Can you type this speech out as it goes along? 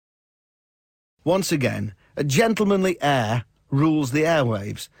Once again, a gentlemanly air rules the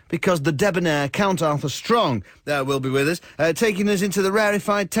airwaves, because the debonair Count Arthur Strong will be with us, taking us into the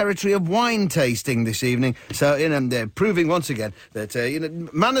rarefied territory of wine tasting this evening. So, proving once again that,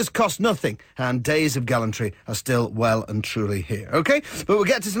 manners cost nothing and days of gallantry are still well and truly here. OK? But we'll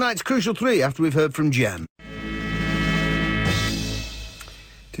get to tonight's Crucial 3 after we've heard from Jem.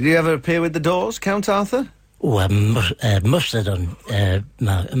 Did you ever appear with the Doors, Count Arthur? Oh, I must have done,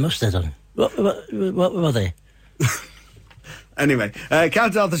 Mark, I must have done. What were they? Anyway,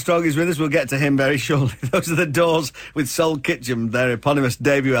 Count Arthur Strong is with us. We'll get to him very shortly. Those are the Doors with Soul Kitchen, their eponymous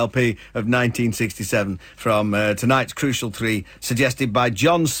debut LP of 1967 from tonight's Crucial 3, suggested by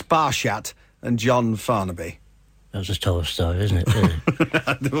John Sparshat and John Farnaby. That's a tall story, isn't it? Really?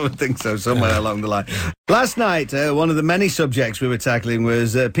 I don't think so, somewhere along the line. Last night, one of the many subjects we were tackling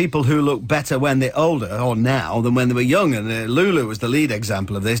was people who look better when they're older, or now, than when they were young, and Lulu was the lead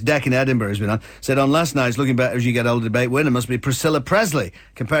example of this. Dec in Edinburgh has been on, said on last night's Looking Better As You Get Older debate, winner must be Priscilla Presley,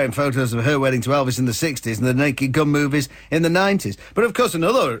 comparing photos of her wedding to Elvis in the 60s and the Naked Gun movies in the 90s. But of course,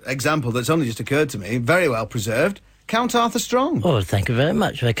 another example that's only just occurred to me, very well preserved, Count Arthur Strong. Oh, thank you very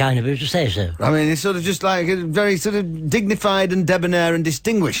much. Very kind of you to say so. I mean, it's sort of just like very sort of dignified and debonair and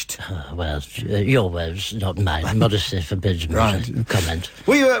distinguished. Well, your words, not mine. Modesty forbids me to comment.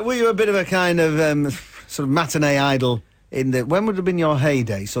 Were you a bit of a kind of sort of matinee idol in the... When would have been your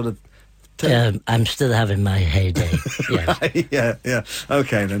heyday, sort of... I'm still having my heyday, yes. yeah.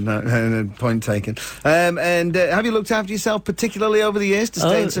 OK, then, point taken. And have you looked after yourself particularly over the years to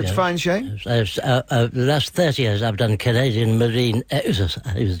stay in such fine shape? The last 30 years I've done Canadian Marine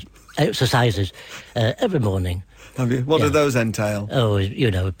exercises every morning. Have you? What do those entail? Oh,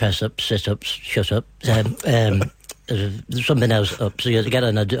 press-ups, sit-ups, shut-up. There's something else up, so you get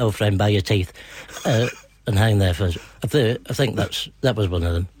on a door frame by your teeth. And hang there for... I think that was one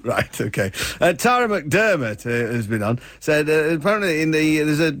of them. Right, OK. Tara McDermott has been on, said apparently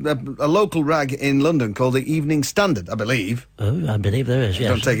there's a local rag in London called the Evening Standard, I believe. Oh, I believe there is, yes.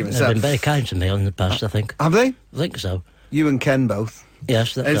 Don't take it myself. They've been very kind to me in the past, I think. Have they? I think so. You and Ken both.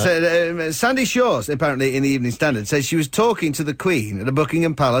 Yes, that's right. Sandy Shores, apparently, in the Evening Standard, says she was talking to the Queen at a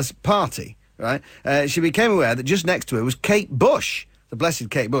Buckingham Palace party, right? She became aware that just next to her was Kate Bush, the blessed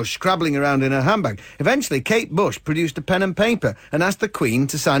Kate Bush, scrabbling around in her handbag. Eventually, Kate Bush produced a pen and paper and asked the Queen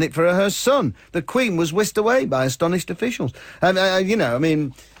to sign it for her son. The Queen was whisked away by astonished officials.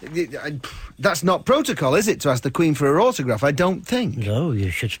 That's not protocol, is it, to ask the Queen for her autograph? I don't think. No, you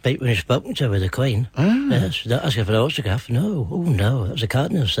should speak when you're spoken to with the Queen. Yes, don't ask her for an autograph. No, no, that's a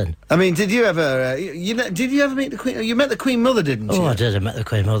cardinal's sin. I mean, did you ever... did you ever meet the Queen? You met the Queen Mother, didn't you? Oh, I did. I met the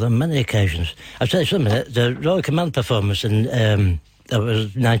Queen Mother on many occasions. I'll tell you something. The Royal Command performance in... that was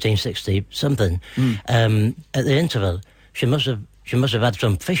 1960-something. At the interval, she must have had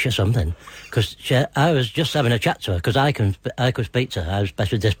some fish or something, because I was just having a chat to her, because I could speak to her. I was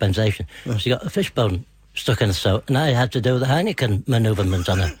special dispensation. She got a fish bone stuck in the throat, and I had to do the Heineken manoeuvrement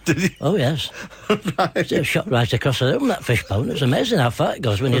on her. Did you? Oh, yes. Right. She shot right across the room, that fish bone. It's amazing how far it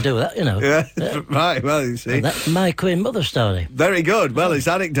goes when you do that, you know. Yeah. Right, well, you see. And that's my Queen Mother story. Very good. Well, it's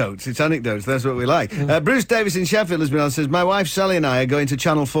anecdotes. That's what we like. Bruce Davis in Sheffield has been on, says, my wife Sally and I are going to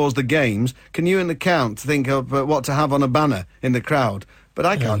Channel 4's The Games. Can you and the Count think of what to have on a banner in the crowd? But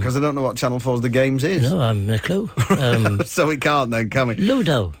I can't, because I don't know what Channel 4's The Games is. No, I haven't a clue. So we can't then, can we?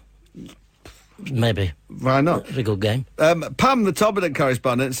 Ludo. Maybe. Why not? It's a good game. Pam, the Toblerone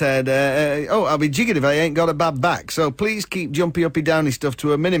correspondent, said, I'll be jiggered if I ain't got a bad back, so please keep jumpy-uppy-downy stuff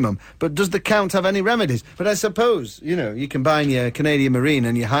to a minimum. But does the Count have any remedies? But I suppose, you combine your Canadian Marine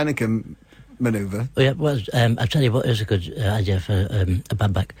and your Heineken manoeuvre. Oh, yeah, well, I'll tell you what is a good idea for a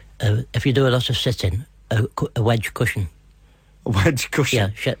bad back. If you do a lot of sitting, a wedge cushion. A wedge cushion? Yeah,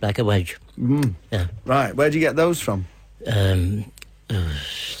 shaped like a wedge. Yeah. Right, where'd you get those from?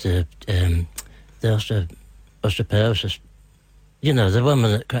 The osteoporosis. The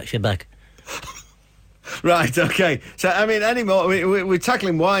woman that cracks your back. Right, OK. So, I mean, any more... We're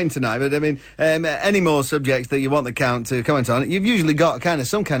tackling wine tonight, but, I mean, any more subjects that you want the Count to comment on? You've usually got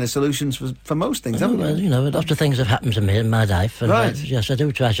some kind of solutions for most things, haven't you? Well, lots of things have happened to me in my life. And, right. Yes, I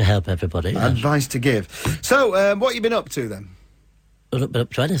do try to help everybody. Advice to give. So, what have you been up to, then? I've not been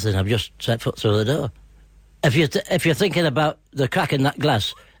up to anything. I've just set foot through the door. If you're thinking about the crack in that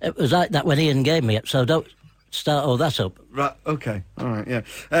glass, it was like that when Ian gave me it, so don't start all that up. Right, OK, all right, yeah.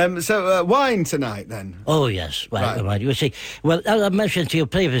 So, wine tonight, then? Oh, yes, wine. You see, well, as I mentioned to you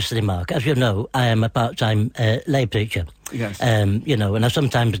previously, Mark, as you know, I am a part-time lay preacher. Yes. And I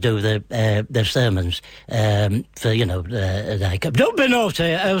sometimes do the sermons for, like, don't be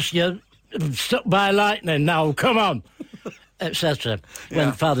naughty, else you're struck by lightning now, come on. etc.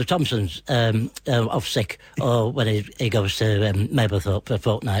 When Father Thompson's off sick, or when he goes to Mablethorpe for a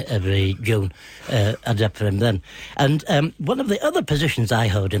fortnight every June, I'd up for him then. And one of the other positions I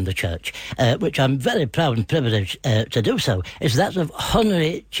hold in the church, which I'm very proud and privileged to do so, is that of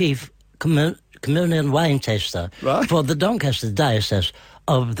Honorary Chief Communion Wine Taster for the Doncaster Diocese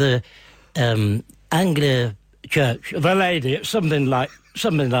of the Anglia Church of Our Lady, something like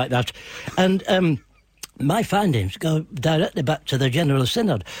that. And my findings go directly back to the General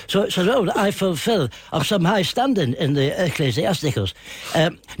Synod. So it's a role that I fulfil of some high standing in the ecclesiasticals.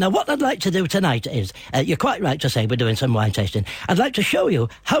 Now, what I'd like to do tonight is, you're quite right to say we're doing some wine tasting. I'd like to show you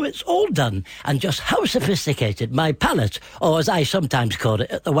how it's all done and just how sophisticated my palate, or as I sometimes call it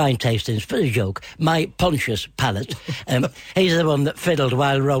at the wine tastings for a joke, my Pontius palate. He's the one that fiddled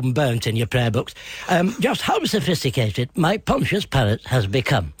while Rome burnt in your prayer books. Just how sophisticated my Pontius palate has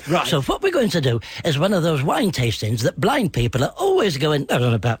become. Right. So what we're going to do is one of those wine tastings that blind people are always going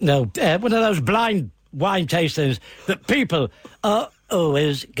on about. No, one of those blind wine tastings that people are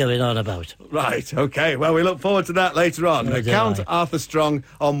always going on about. Right, OK. Well, we look forward to that later on. Count Arthur Strong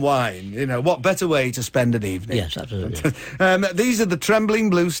on wine. You know, what better way to spend an evening? Yes, absolutely. These are the Trembling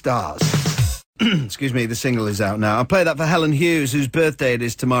Blue Stars. Excuse me, the single is out now. I'll play that for Helen Hughes, whose birthday it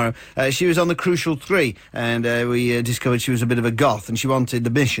is tomorrow. She was on the Crucial 3, and we discovered she was a bit of a goth, and she wanted the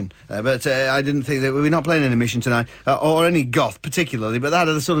Mission. But I didn't think that... We're not playing any Mission tonight, or any goth particularly, but that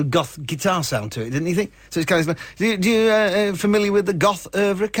had a sort of goth guitar sound to it, didn't you think? So it's kind of... Do you familiar with the goth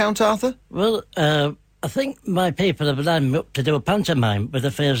oeuvre, Count Arthur? Well, I think my people have lined me up to do a pantomime with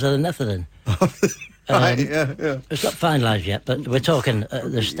the Fears of the Netherland. Right, yeah. It's not finalised yet, but we're talking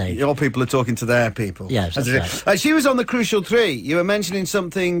at this stage. Your people are talking to their people. Yes, that's right. She was on the Crucial 3. You were mentioning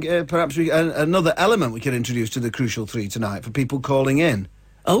something, perhaps another element we could introduce to the Crucial 3 tonight for people calling in.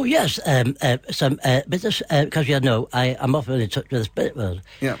 Oh, yes, because you know, I'm often in touch with the spirit world,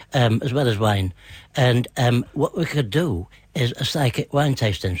 as well as wine. And what we could do is a psychic wine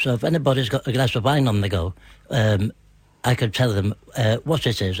tasting. So if anybody's got a glass of wine on the go, I could tell them what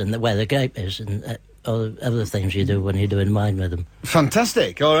it is and where the grape is, and all the other things you do when you're doing wine with them.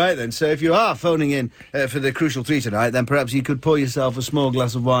 Fantastic. All right, then. So if you are phoning in for the Crucial 3 tonight, then perhaps you could pour yourself a small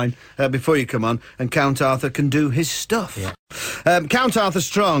glass of wine before you come on, and Count Arthur can do his stuff. Yeah. Count Arthur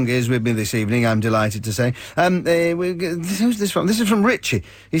Strong is with me this evening, I'm delighted to say. Who's this from? This is from Richie.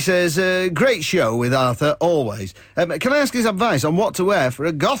 He says, great show with Arthur, always. Can I ask his advice on what to wear for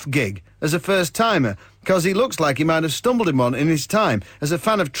a goth gig as a first-timer? Because he looks like he might have stumbled in one in his time. As a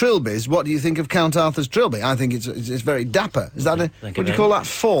fan of trilbies, what do you think of Count Arthur's trilby? I think it's very dapper. Is that would you call that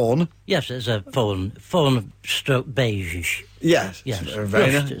fawn? Yes, it's a fawn stroke beige-ish. Yes.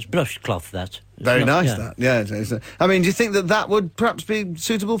 Very nice. It's brushed cloth, that. Very nice, that. Yeah. I mean, do you think that would perhaps be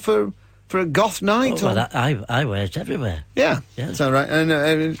suitable for a goth night? Oh, well, I wear it everywhere. Yeah, that's all right.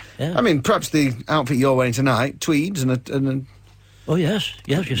 And I mean, perhaps the outfit you're wearing tonight, tweeds and Oh, yes,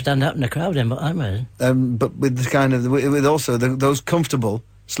 you stand out in the crowd in what I'm wearing. But with the kind of, with also those comfortable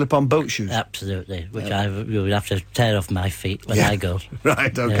slip-on boat shoes. Absolutely, which you would have to tear off my feet when I go.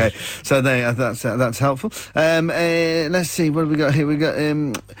 Right, okay. Yes. So that's helpful. Let's see, what have we got here? We got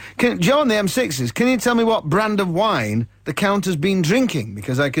John, the M6s. Can you tell me what brand of wine the Count has been drinking?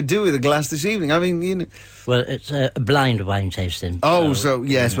 Because I could do with a glass this evening. I mean, you know. Well, it's a blind wine tasting. Oh, so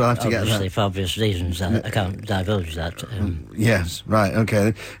yes, we'll have to get that. Obviously, for obvious reasons, I can't divulge that. Yes, right,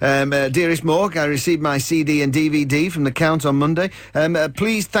 okay. Dearest Mork, I received my CD and DVD from the Count on Monday.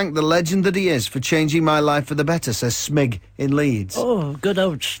 Please thank the legend that he is for changing my life for the better, says Smig in Leeds. Oh, good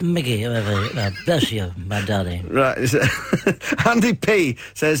old Smiggy, whoever. Bless you, my darling. Right. Andy P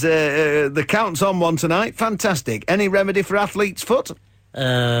says, the Count's on one tonight. Fantastic. Any remedy for athlete's foot?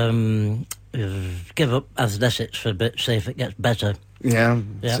 Give up athletics for a bit, see if it gets better. Yeah,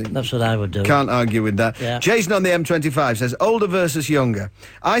 that's what I would do. Can't argue with that. Yeah. Jason on the M25 says, older versus younger.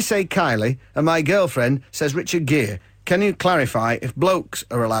 I say Kylie, and my girlfriend says Richard Gere. Can you clarify if blokes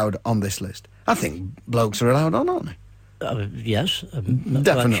are allowed on this list? I think blokes are allowed on, aren't they? Yes. I'm not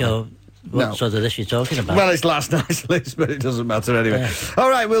Definitely. quite sure what sort of list you're talking about. Well, it's last night's list, but it doesn't matter anyway. All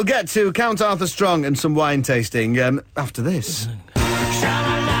right, we'll get to Count Arthur Strong and some wine tasting after this.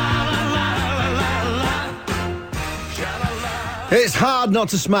 It's hard not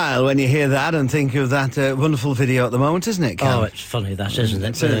to smile when you hear that and think of that wonderful video at the moment, isn't it, Cam? Oh, it's funny, that, isn't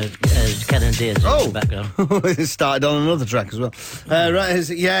it? Ken and Dears in the background. It started on another track as well. Right,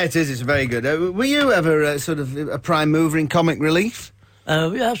 yeah, it is. It's very good. Were you ever sort of a prime mover in comic relief?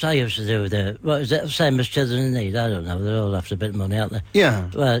 Oh, yes, I used to do what is it, same as Children in Need? I don't know, they're all after a bit of money, aren't they? Yeah.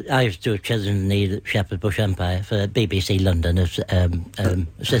 Well, I used to do Children in Need at Shepherd's Bush Empire for BBC London, as a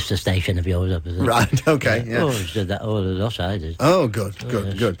sister station of yours. Up Right, okay, yeah. Always did that, all of us, I did. Oh, good.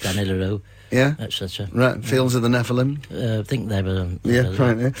 Danny LaRue. Yeah? Etc. Right, Fields of the Nephilim. I think they were...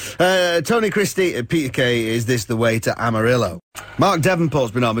 Right, yeah. Tony Christie at Peter Kay, is this the way to Amarillo? Mark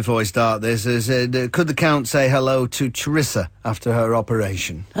Devonport's been on before we start this. Said, could the Count say hello to Charissa after her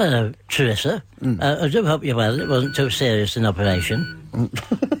operation? Hello, Charissa. I do hope you're well. It wasn't too serious an operation.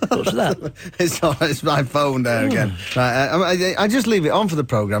 What's that? It's my phone there again. Right, I just leave it on for the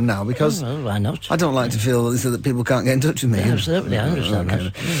programme now because... Oh, well, why not? I don't like to feel so that people can't get in touch with me. Yeah, absolutely, I understand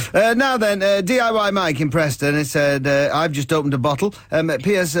that. Now then, DIY Mike in Preston, it said, I've just opened a bottle.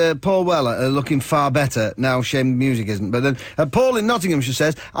 P.S. Paul Weller, looking far better. Now, shame the music isn't. But then, Paul in Nottinghamshire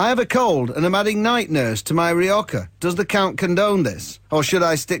says, I have a cold and I'm adding night nurse to my Rioja. Does the Count condone this? Or should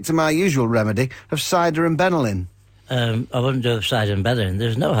I stick to my usual remedy of cider and Benylin? I wouldn't do cider and Benylin.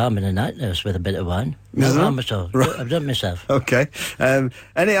 There's no harm in a night nurse with a bit of wine. No harm at all. Right. I've done it myself. OK.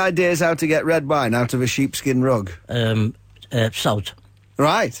 Any ideas how to get red wine out of a sheepskin rug? Salt.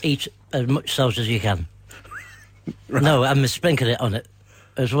 Right. Eat as much salt as you can. Right. No, I'm sprinkling it on it.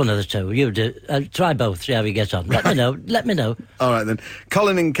 It's one of the two. You do. Try both, see how you get on. Let me know. Let me know. All right, then.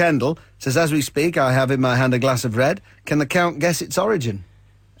 Colin in Kendal says, as we speak, I have in my hand a glass of red. Can the Count guess its origin?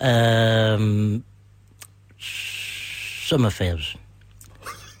 Summerfields.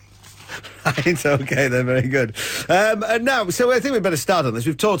 Right, OK, then, very good. And now, so I think we'd better start on this.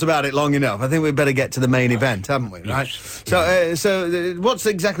 We've talked about it long enough. I think we'd better get to the main event, haven't we, right? Yes. So what's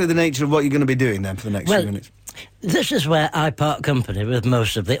exactly the nature of what you're going to be doing then for the next few minutes? This is where I part company with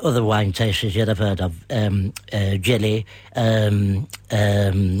most of the other wine tasters you'd have heard of. Gilly,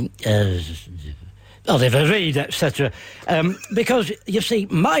 Oliver Reed, etc. Because, you see,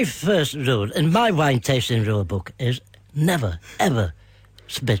 my first rule in my wine tasting rule book is never, ever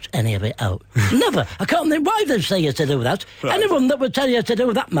spit any of it out. Never. I can't think why they say you to do that. Right. Anyone that would tell you to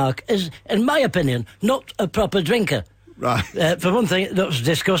do that, Mark, is, in my opinion, not a proper drinker. Right. For one thing, that's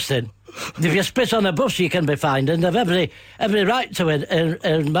disgusting. If you spit on a bus, you can be fined, and have every right to it,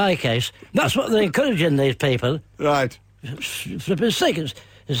 in my case. That's what they're encouraging these people. Right. For a sake, is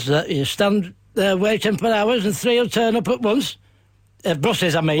that you stand there waiting for hours and three will turn up at once.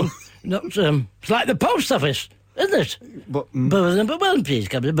 Buses, I mean. Not, it's like the post office, isn't it? But, booth number one, please.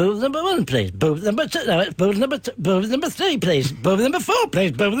 Come to booth number one, please. Booth number two. No, it's booth number three, please. Booth number four,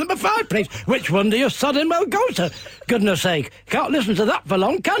 please. Booth number five, please. Which one do you sodden well go to? Goodness sake. Can't listen to that for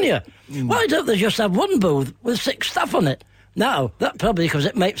long, can you? Why don't they just have one booth with 6 staff on it? Now, that probably because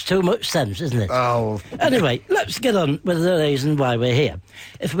it makes too much sense, isn't it? Oh. Anyway, let's get on with the reason why we're here.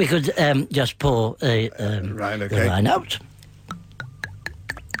 If we could just pour the wine out.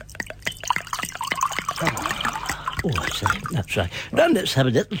 Oh, I see. That's right. Now let's have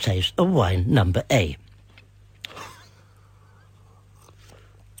a little taste of wine number A.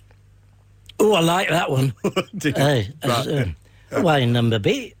 Oh, I like that one. Wine number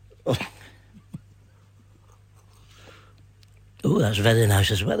B. Oh, that's very nice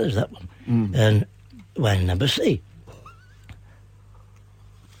as well as that one. And wine number C.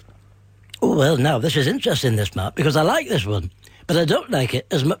 Oh, well, now, this is interesting, this, Mark, because I like this one. But I don't like it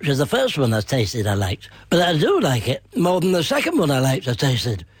as much as the first one I tasted I liked. But I do like it more than the second one I liked I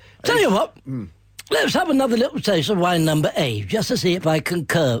tasted. Tell you what, let's have another little taste of wine number A, just to see if I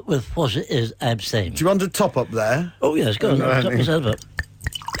concur with what it is I'm saying. Do you want to top up there? Oh, yes, go on, top yourself up.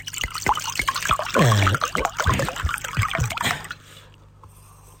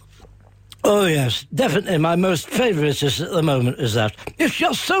 Oh, yes, definitely my most favourite at the moment is that. It's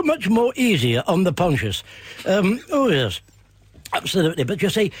just so much more easier on the paunches. Oh, yes. Absolutely, but you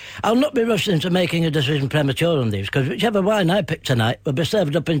see, I'll not be rushed into making a decision premature on these, because whichever wine I pick tonight will be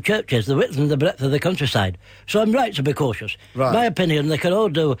served up in churches the width and the breadth of the countryside. So I'm right to be cautious. Right. My opinion, they could all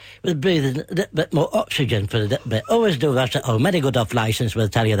do with breathing a little bit more oxygen for a little bit. Always do that at home. Any good off licence will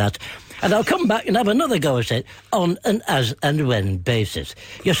tell you that. And I'll come back and have another go at it on an as and when basis.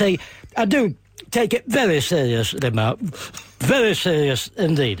 You see, I do take it very seriously, Mark. Very serious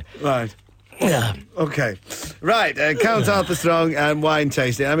indeed. Right. Yeah. OK. Right, Count Arthur Strong and wine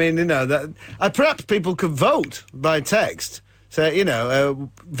tasting. I mean, you know, that perhaps people could vote by text. So, you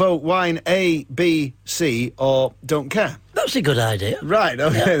know, vote wine A, B, C, or don't care. That's a good idea. Right,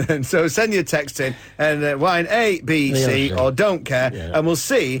 okay then. So send your text in and wine A, B, C, or don't care, and we'll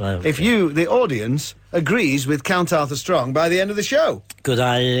see if you, the audience, agrees with Count Arthur Strong by the end of the show. Good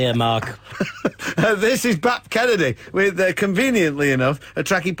idea, Mark. This is Bap Kennedy with, conveniently enough, a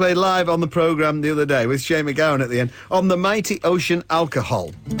track he played live on the programme the other day with Shane McGowan at the end, on the Mighty Ocean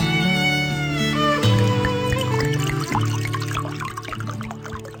Alcohol.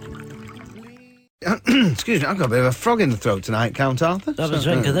 Excuse me, I've got a bit of a frog in the throat tonight, Count Arthur. Have a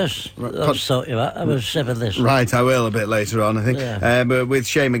drink of this. I'll sort you out. Have a sip of this. Right, I will a bit later on, I think. Yeah. But with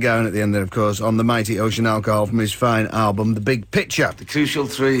Shane McGowan at the end, of course, on the Mighty Ocean Alcohol from his fine album, The Big Picture. The Crucial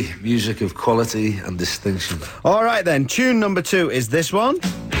Three, music of quality and distinction. All right, then, tune number 2 is this one.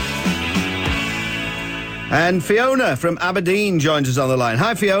 And Fiona from Aberdeen joins us on the line.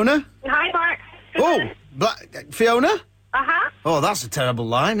 Hi, Fiona. Hi, Mark. Oh, Fiona? Uh-huh. Oh, that's a terrible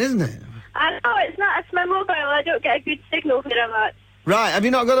line, isn't it? I know, it's not. It's my mobile. I don't get a good signal here I'm at. Right, have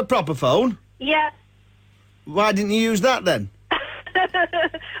you not got a proper phone? Yeah. Why didn't you use that, then?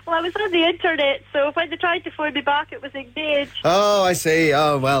 Well, I was on the internet, so when they tried to phone me back, it was engaged. Oh, I see.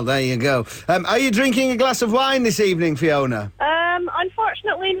 Oh, well, there you go. Are you drinking a glass of wine this evening, Fiona?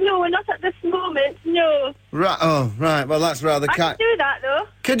 Unfortunately, no, not at this moment, no. Right, oh, right, well, that's rather I can do that, though.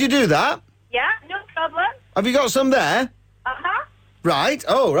 Could you do that? Yeah, no problem. Have you got some there? Uh-huh. Right,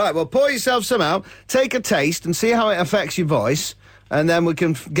 oh, right, well, pour yourself some out, take a taste and see how it affects your voice, and then we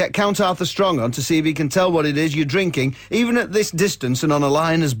can get Count Arthur Strong on to see if he can tell what it is you're drinking, even at this distance and on a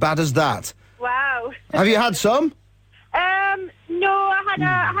line as bad as that. Wow. Have you had some? No,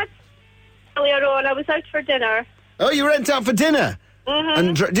 I had earlier on. I was out for dinner. Oh, you went out for dinner? Mm-hmm.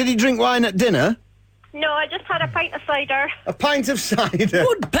 And did he drink wine at dinner? No, I just had a pint of cider. A pint of cider?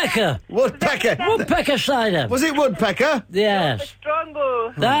 Woodpecker! Woodpecker cider! Was it woodpecker? Yes.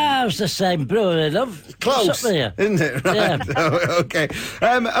 Strongbow. That was the same brewery, love. Close, isn't it? Right. Yeah. Oh, okay.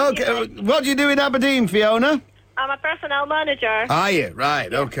 Okay. What do you do in Aberdeen, Fiona? I'm a personnel manager. Are you?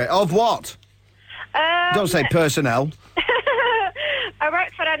 Right, okay. Of what? Don't say personnel. I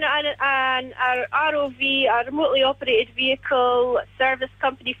work for an ROV, a remotely operated vehicle service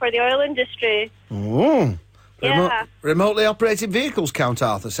company for the oil industry. Oh. Yeah. Remotely operated vehicles, Count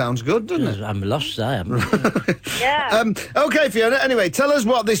Arthur. Sounds good, doesn't it? I'm lost, I am. Yeah. Okay, Fiona, anyway, tell us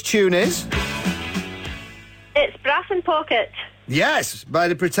what this tune is. It's Brass and Pocket. Yes, by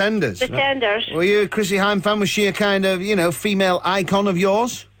the Pretenders. Pretenders. Were you a Chrissy Hine fan? Was she a kind of, female icon of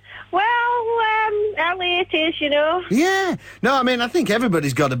yours? Well, early 80s, Yeah. No, I mean, I think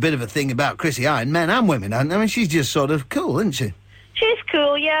everybody's got a bit of a thing about Chrissy Hine, men and women. I mean, she's just sort of cool, isn't she? She's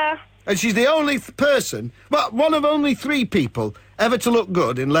cool, yeah. And she's the only person, one of only 3 people ever to look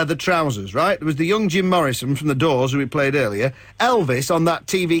good in leather trousers, right? There was the young Jim Morrison from The Doors, who we played earlier, Elvis on that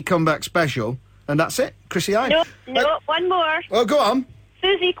TV comeback special, and that's it, Chrissy Hine. No, one more. Oh, go on.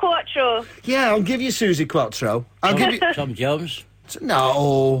 Susie Quattro. Yeah, I'll give you Susie Quattro. I'll give you... Tom Jones.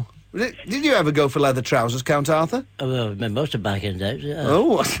 No. Did you ever go for leather trousers, Count Arthur? Oh, well, my motorbike in days, yeah.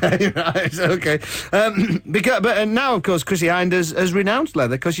 Oh, right, okay. But now, of course, Chrissy Hinde has renounced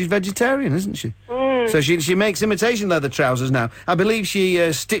leather because she's vegetarian, isn't she? Mm. So she makes imitation leather trousers now. I believe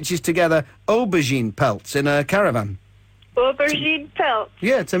she stitches together aubergine pelts in a caravan. Aubergine pelt.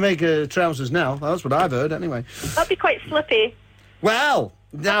 Yeah, to make trousers now. That's what I've heard, anyway. That'd be quite slippy. Well...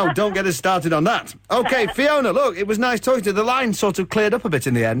 Now, don't get us started on that. OK, Fiona, look, it was nice talking to you. The line sort of cleared up a bit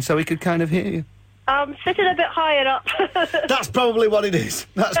in the end, so we could kind of hear you. Sitting a bit higher up. That's probably what it is.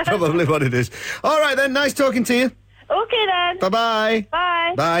 That's probably what it is. All right, then, nice talking to you. OK, then. Bye-bye.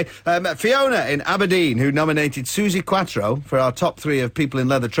 Bye. Bye. Fiona in Aberdeen, who nominated Susie Quattro for our top 3 of people in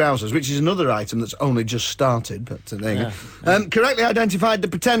leather trousers, which is another item that's only just started, but there you go. Correctly identified the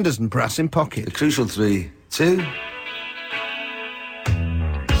Pretenders and Brass in Pocket. The Crucial Three, 2...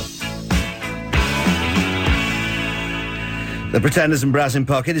 The Pretenders and Brass in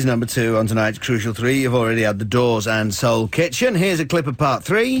Pocket is number 2 on tonight's Crucial 3. You've already had The Doors and Soul Kitchen. Here's a clip of part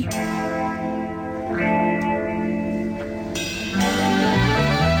 3.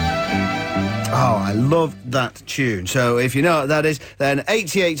 Oh, I love that tune. So if you know what that is, then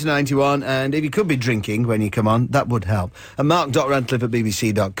 88 to 91, and if you could be drinking when you come on, that would help. And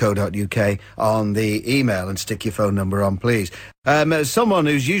mark.radcliffe@bbc.co.uk on the email, and stick your phone number on, please. Someone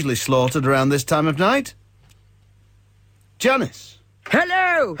who's usually slaughtered around this time of night, Janice.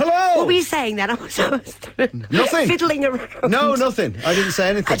 Hello! Hello! What were you saying then? I was Nothing. fiddling around. No, nothing. I didn't say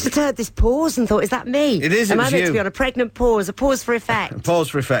anything. I just heard this pause and thought, is that me? It is, Am it I was meant you. to be on a pregnant pause? A pause for effect? Pause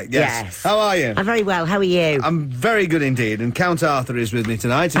for effect, yes. Yes. How are you? I'm very well. How are you? I'm very good indeed, and Count Arthur is with me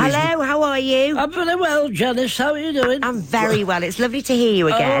tonight. And Hello, how are you? I'm very well, Janice. How are you doing? I'm very well. It's lovely to hear you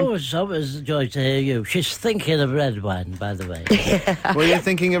again. Oh, it's always a joy to hear you. She's thinking of red wine, by the way. Were you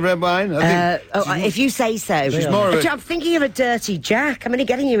thinking of red wine? I think If you say so. she's more of a... I'm thinking of a dirty Jack. I'm only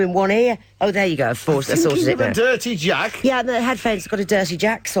getting you in one ear. Oh, there you go. Of course, I sorted it Thinking of a now. dirty Jack? Yeah, the headphones got a dirty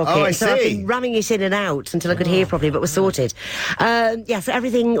Jack socket. Oh, I so I've see. been ramming it in and out until I could hear properly, but we're sorted. So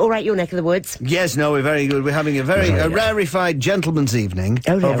everything all right, your neck of the woods? Yes, no, we're very good. We're having a rarefied gentleman's evening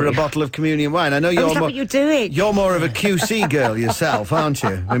over a bottle of communion wine. I know Is you're that more... what you're doing? You're more of a QC girl yourself, aren't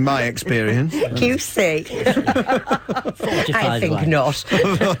you? In my experience. QC. 45 I think wine. not.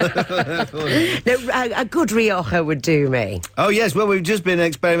 No, a good Rioja would do me. Oh, yes, well, we've just been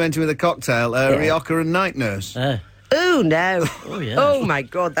experimenting with a cocktail, Rioja and Night Nurse. Oh, no. Oh, yeah. Oh, my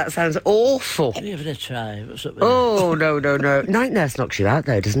God, that sounds awful. Give it a try. What's up with Oh, no. Night Nurse knocks you out,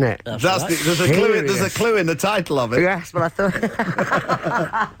 though, doesn't it? That's That's right. there's a clue in the title of it. Yes, well, I thought...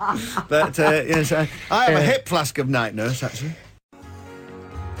 But, yes, I have a hip flask of Night Nurse, actually.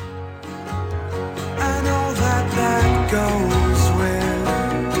 I know that goes well.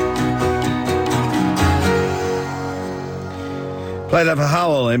 Played that for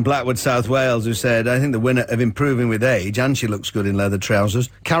Howell in Blackwood, South Wales, who said, I think the winner of Improving with Age, and she looks good in leather trousers,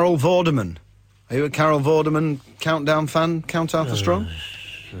 Carol Vorderman. Are you a Carol Vorderman countdown fan? Count Arthur Strong?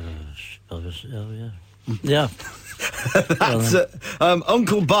 Yeah. That's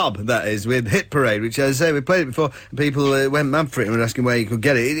Uncle Bob, that is, with Hit Parade, which, as I say, we played it before, and people went mad for it and were asking where you could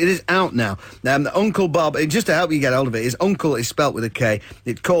get it. It is out now. Uncle Bob, just to help you get hold of it, his uncle is spelt with a K.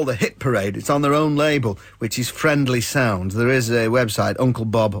 It's called the Hit Parade. It's on their own label, which is Friendly Sound. There is a website,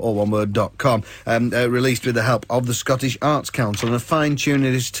 unclebob.com, released with the help of the Scottish Arts Council, and a fine tune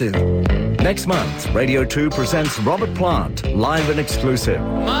it is too. Next month, Radio 2 presents Robert Plant, live and exclusive.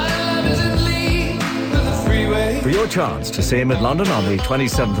 My love is in league with the freeway. For your chance to see him at London on the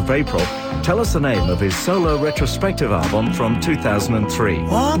 27th of April, tell us the name of his solo retrospective album from 2003.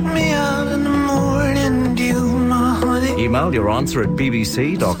 Walk me out in the morning dew, my honey. Email your answer at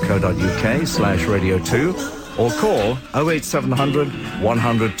bbc.co.uk/radio2 or call 08700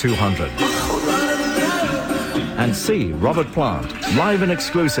 100 200. And see Robert Plant, live and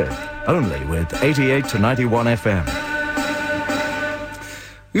exclusive, only with 88 to 91 FM.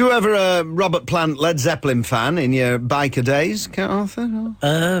 You ever a Robert Plant Led Zeppelin fan in your biker days, Arthur? No?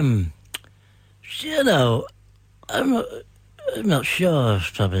 You know, I'm not sure.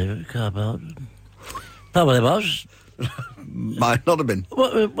 Probably was. Might not have been.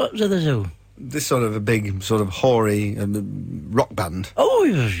 What did they do? This sort of a big, sort of hoary rock band. Oh,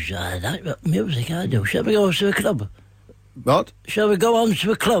 I like music, I do. Shall we go to a club? What? Shall we go on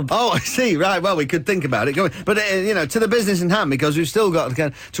to a club? Oh, I see. Right. Well, we could think about it. But, to the business in hand, because we've still got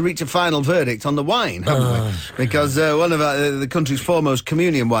to reach a final verdict on the wine, haven't we? Because one of the country's foremost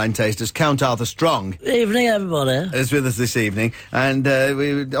communion wine tasters, Count Arthur Strong, Evening, everybody. is with us this evening. And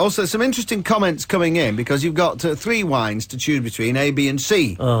we also some interesting comments coming in, because you've got 3 wines to choose between, A, B and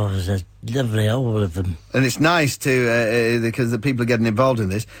C. Oh, there's lovely, all of them. And it's nice to, because the people are getting involved in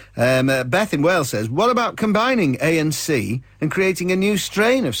this. Beth in Wales says, what about combining A and C and creating a new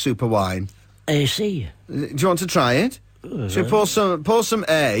strain of super wine? AC. Do you want to try it? Should we pour some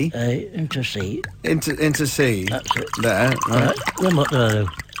A Into C. into C? That's it. There. Right. Then what do I do?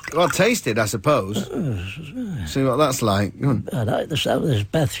 Well, taste it, I suppose. See what that's like. Go on. I like the sound of this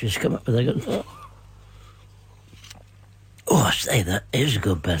Beth. She's come up with a good... Oh, I say, that is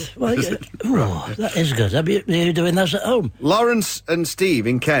good, Beth. Well, that is good. Are you doing that at home? Lawrence and Steve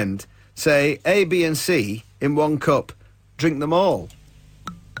in Kent say A, B and C in one cup. Drink them all.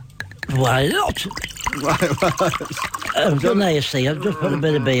 Why not? I've done A, C. I've just put a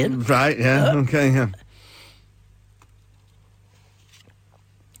bit of B in. Right, yeah, okay, yeah.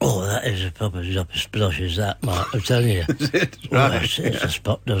 Oh, that is a proper splosh, is that, Mark? I'm telling you. Is it? Oh, Right. it's a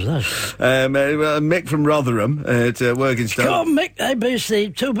spot, does that? Mick from Rotherham at Workingstone. Come on, Mick, A, B, C,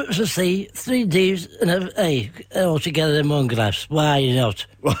 2 bits of C, 3 Ds and an A, all together in one glass. Why not?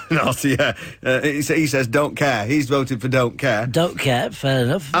 Why not, yeah. He says don't care. He's voted for don't care. Don't care, fair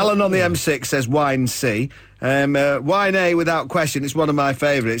enough. Alan on the M6 says wine C. Wine A, without question. It's one of my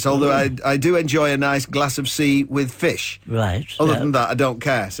favourites, although I do enjoy a nice glass of C with fish. Right. Other than that, I don't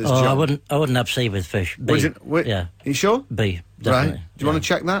care, says Oh, John. I wouldn't have C with fish. B. Yeah. You sure? B, definitely. Right. Do you want to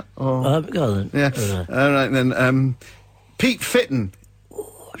check that? Or... Go on then. Yeah. All right, then. Pete Fitton.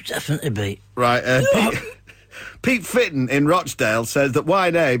 Oh, definitely B. Right. Pete Fitton in Rochdale says that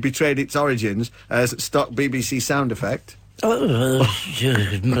wine A betrayed its origins as stock BBC sound effect. Oh, that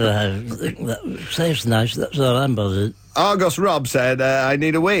saves nice, that's all I'm bothered. Argos Rob said, I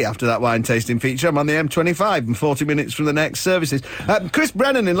need a wee after that wine tasting feature. I'm on the M25 and 40 minutes from the next services. Chris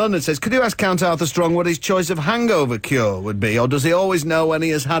Brennan in London says, could you ask Count Arthur Strong what his choice of hangover cure would be, or does he always know when he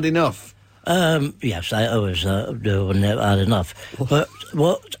has had enough? Yes, I always do when I've had enough. But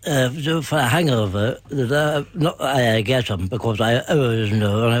what do for a hangover, not that I get them, because I always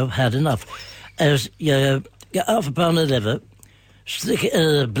know when I've had enough, is you get half a pound of liver, stick it in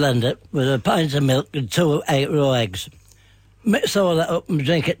a blender with a pint of milk and 2 8 raw eggs. Mix all that up and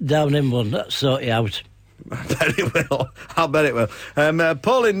drink it down in one. That'll sort you out. I bet it will. I'll bet it will.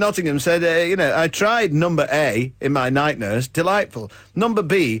 Paul in Nottingham said, I tried number A in my night nurse. Delightful. Number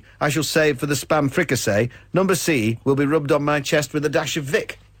B, I shall save for the spam fricassee. Number C will be rubbed on my chest with a dash of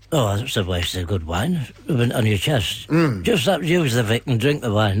Vic. Oh, that's a waste of good wine. Rubbing it on your chest. Just use the Vic and drink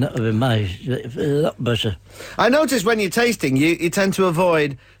the wine. That would be my... a lot better. I noticed when you're tasting, you tend to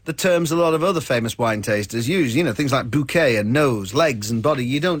avoid the terms a lot of other famous wine tasters use. Things like bouquet and nose, legs and body.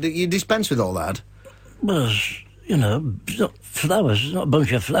 You dispense with all that. Well, it's not flowers. It's not a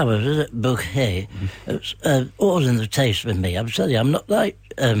bunch of flowers, is it? Bouquet. It's all in the taste with me. I'm telling you, I'm not like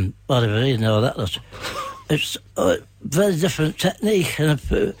whatever, that lot. It's a very different technique and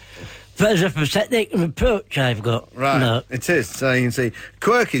very different technique and approach I've got. Right, It is. So you can see,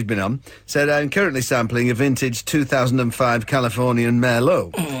 Quirky's been on, said, I'm currently sampling a vintage 2005 Californian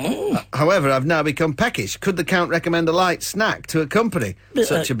Merlot. However, I've now become peckish. Could the Count recommend a light snack to accompany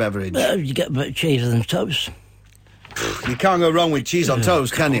such a beverage? You get a bit of cheese and toast. You can't go wrong with cheese on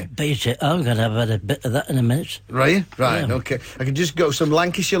toast, can you? Beat it. I'm going to have a bit of that in a minute. Right, OK. I can just go some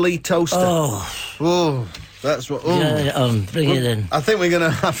Lancashire Lee toaster. Oh, that's what... Oh. Yeah, bring it in. I think we're going to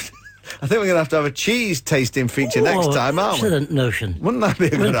have... to have a cheese tasting feature next time, aren't we? Excellent notion. Wouldn't that be a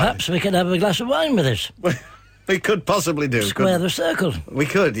good idea? Perhaps we could have a glass of wine with it. We could possibly do. Square the circle. We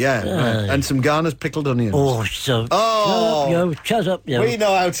could, yeah. Right. And some Garner's pickled onions. Shut up, yo. We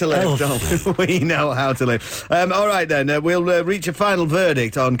know how to live, don't we? We know how to live. All right, then. We'll reach a final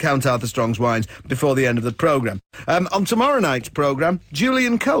verdict on Count Arthur Strong's wines before the end of the programme. On tomorrow night's programme,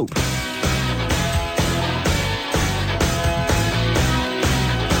 Julian Cope.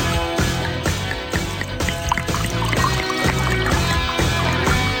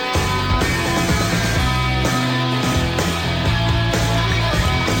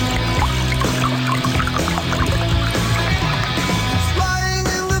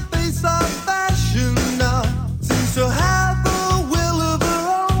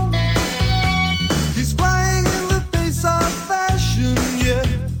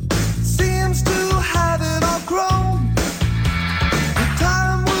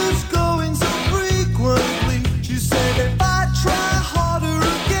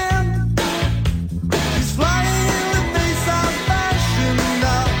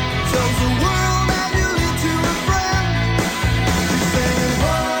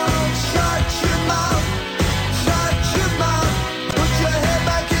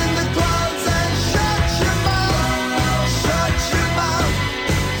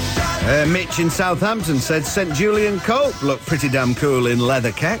 Mitch in Southampton said St Julian Cope looked pretty damn cool in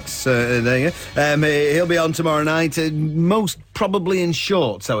leather kecks. There you go. He'll be on tomorrow night, most probably in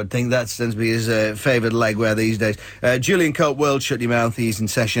shorts, I would think. That tends to be his favoured leg wear these days. Julian Cope, World Shut Your Mouth. He's in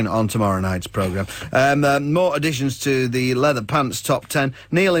session on tomorrow night's programme. More additions to the leather pants top 10.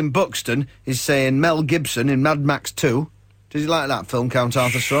 Neil in Buxton is saying Mel Gibson in Mad Max 2. Does he like that film, Count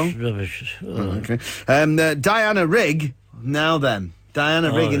Arthur Strong? Rubbish. Okay. Diana Rigg, now then.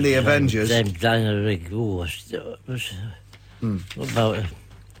 Diana Rigg in The Avengers. Diana Rigg. What about her?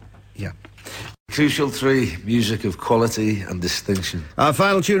 Yeah. Crucial 3, music of quality and distinction. Our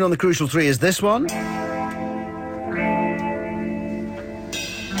final tune on the Crucial 3 is this one.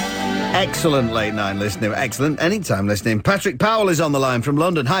 Excellent late night listening. Excellent anytime listening. Patrick Powell is on the line from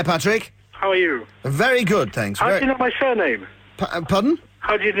London. Hi, Patrick. How are you? Very good, thanks. How do you know my surname? Pardon?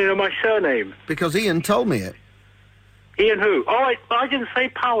 How do you know my surname? Because Ian told me it. Ian who? Oh, I didn't say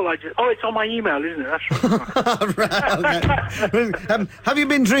Powell. It's on my email, isn't it? That's right. Right, okay. Have you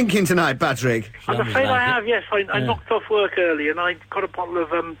been drinking tonight, Patrick? I'm afraid I have, yes. I knocked off work early and I got a bottle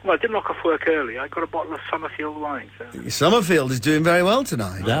of... I didn't knock off work early. I got a bottle of Summerfield wine. So. Summerfield is doing very well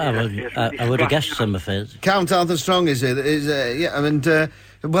tonight. Yeah, I would have guessed Summerfield. Count Arthur Strong is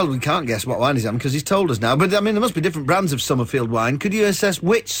well, we can't guess what wine he's having because he's told us now. But, there must be different brands of Summerfield wine. Could you assess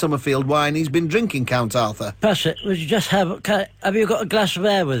which Summerfield wine he's been drinking, Count Arthur? Patrick, would you just have you got a glass of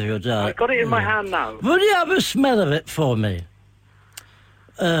air with you, darling? I've got it in my hand now. Would you have a smell of it for me?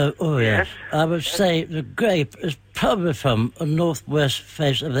 Yes. I would say the grape is probably from a northwest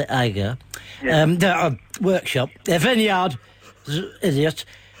face of the Eiger. Yes. The workshop, the vineyard, idiot.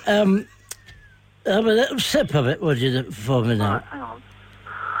 Have a little sip of it, would you, for me now? Right, hang on.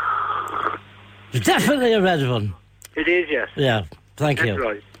 It's definitely a red one. It is, yes. Yeah, thank That's you.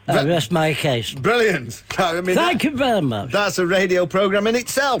 right. I rest my case. Brilliant. I mean, Thank you very much. That's a radio programme in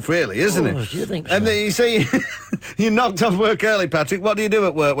itself, really, isn't Oh, it? do you think so? And then you say you knocked off work early, Patrick. What do you do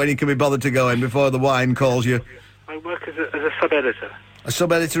at work when you can be bothered to go in before the wine calls you? I work as a sub-editor A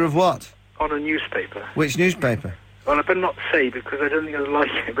sub-editor of what? on a newspaper. Which newspaper? Well, I better not say because I don't think I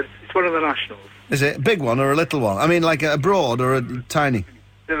like it, but it's one of the nationals. Is it a big one or a little one? I mean, like a broad or a tiny?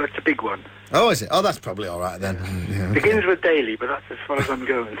 No, it's a big one. Oh, is it? Oh, that's probably all right then. Yeah, okay. Begins with daily, but that's as far as I'm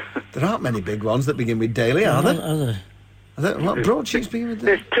going. There aren't many big ones that begin with daily, are there? Other. Are there what broadsheets begin with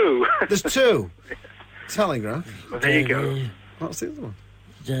daily? There's two. There's two. Telegraph. Well, there you go. What's the other one?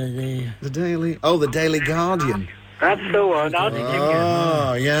 Daily. The Daily. Oh, the Daily Guardian. That's the one. How did you get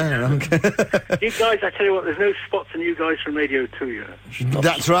Oh, yeah. Okay. You guys, I tell you what, there's no spots on you guys from Radio 2, you know.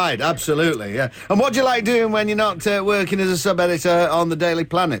 That's right. Absolutely. Yeah. And what do you like doing when you're not working as a sub-editor on the Daily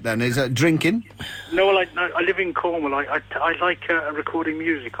Planet? Then is it drinking? No, well, I live in Cornwall. I like recording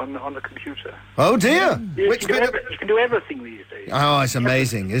music on the computer. Oh dear. You Which can, bit? you can do everything these days. Oh, it's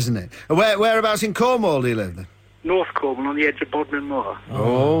amazing, isn't it? Whereabouts in Cornwall do you live then? North Cornwall, on the edge of Bodmin Moor.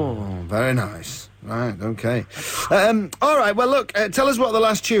 Oh, very nice. Right, okay. All right, well, look, tell us what the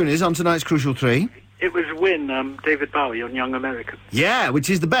last tune is on tonight's Crucial 3. It was Win, David Bowie on Young American. Yeah, which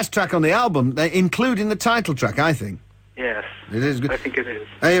is the best track on the album, including the title track, I think. Yes. It is good. I think it is.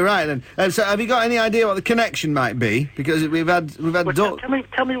 Oh, you're right, then. So have you got any idea what the connection might be? Because we've had... Well,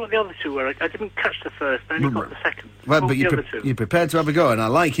 tell me what the other two were. I didn't catch the first, I only got the second. Well, What but were the other two? you're prepared to have a go, and I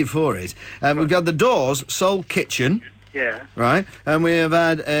like you for it. We've got The Doors, Soul Kitchen, Yeah, right? And we have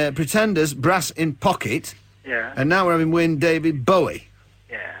had Pretenders, Brass in Pocket, yeah, and now we're having Win David Bowie.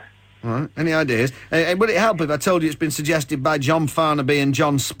 yeah. All right, any ideas? Would it help if I told you it's been suggested by John Farnaby and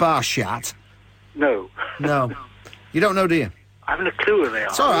John Sparshat? No. No. You don't know, do you? I haven't a clue who they are.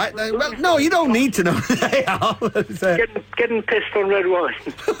 It's all right. Well, no, you don't need to know who they are. Getting pissed on red wine.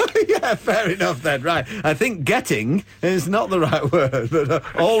 Yeah, fair enough then, right. I think getting is not the right word, but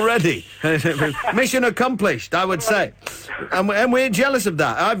already. Mission accomplished, I would say. And we're jealous of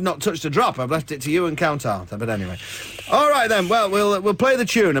that. I've not touched a drop. I've left it to you and Count Arthur, but anyway. All right then, well, we'll play the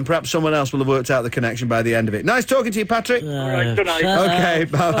tune and perhaps someone else will have worked out the connection by the end of it. Nice talking to you, Patrick. All right, good night. Okay,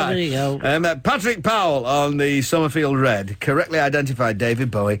 bye-bye. There you go. Patrick Powell on the Summerfield Red correctly identified David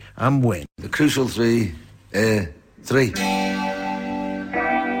Bowie and Win. The Crucial 3, 3.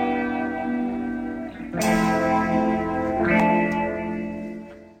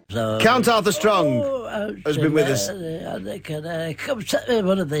 So, Count Arthur Strong has been with us. They can come set me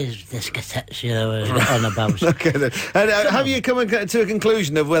one of these discotheques, you know, on about. Okay then. And, have you come to a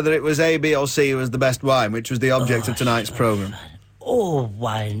conclusion of whether it was A, B or C who was the best wine, which was the object of tonight's programme? Oh,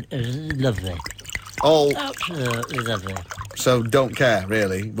 wine is lovely. All, Absolutely lovely. so don't care,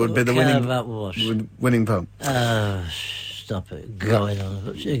 really, would be the Care winning about what? winning poem. Stop it. Going on.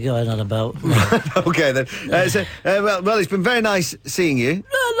 What's you going on about? No. Okay then. Well, it's been very nice seeing you,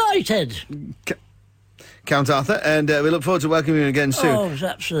 Delighted. Count Arthur, and we look forward to welcoming you again soon. Oh,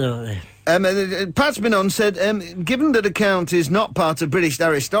 absolutely. Pat's been on, said, given that the Count is not part of British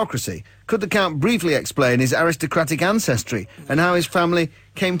aristocracy, could the Count briefly explain his aristocratic ancestry and how his family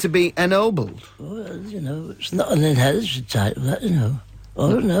came to be ennobled? Well, you know, it's not an inherited title, that, you know.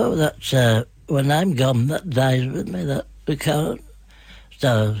 Oh, no, that's, when I'm gone, that dies with me, that the Count.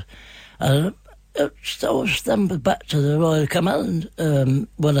 So, it's all stemmed back to the Royal Command,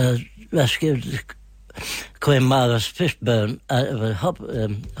 when I rescued the Queen Margaret Fishburne out of a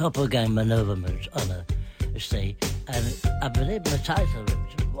hopper gang manoeuvrement on a sea, and I believe the title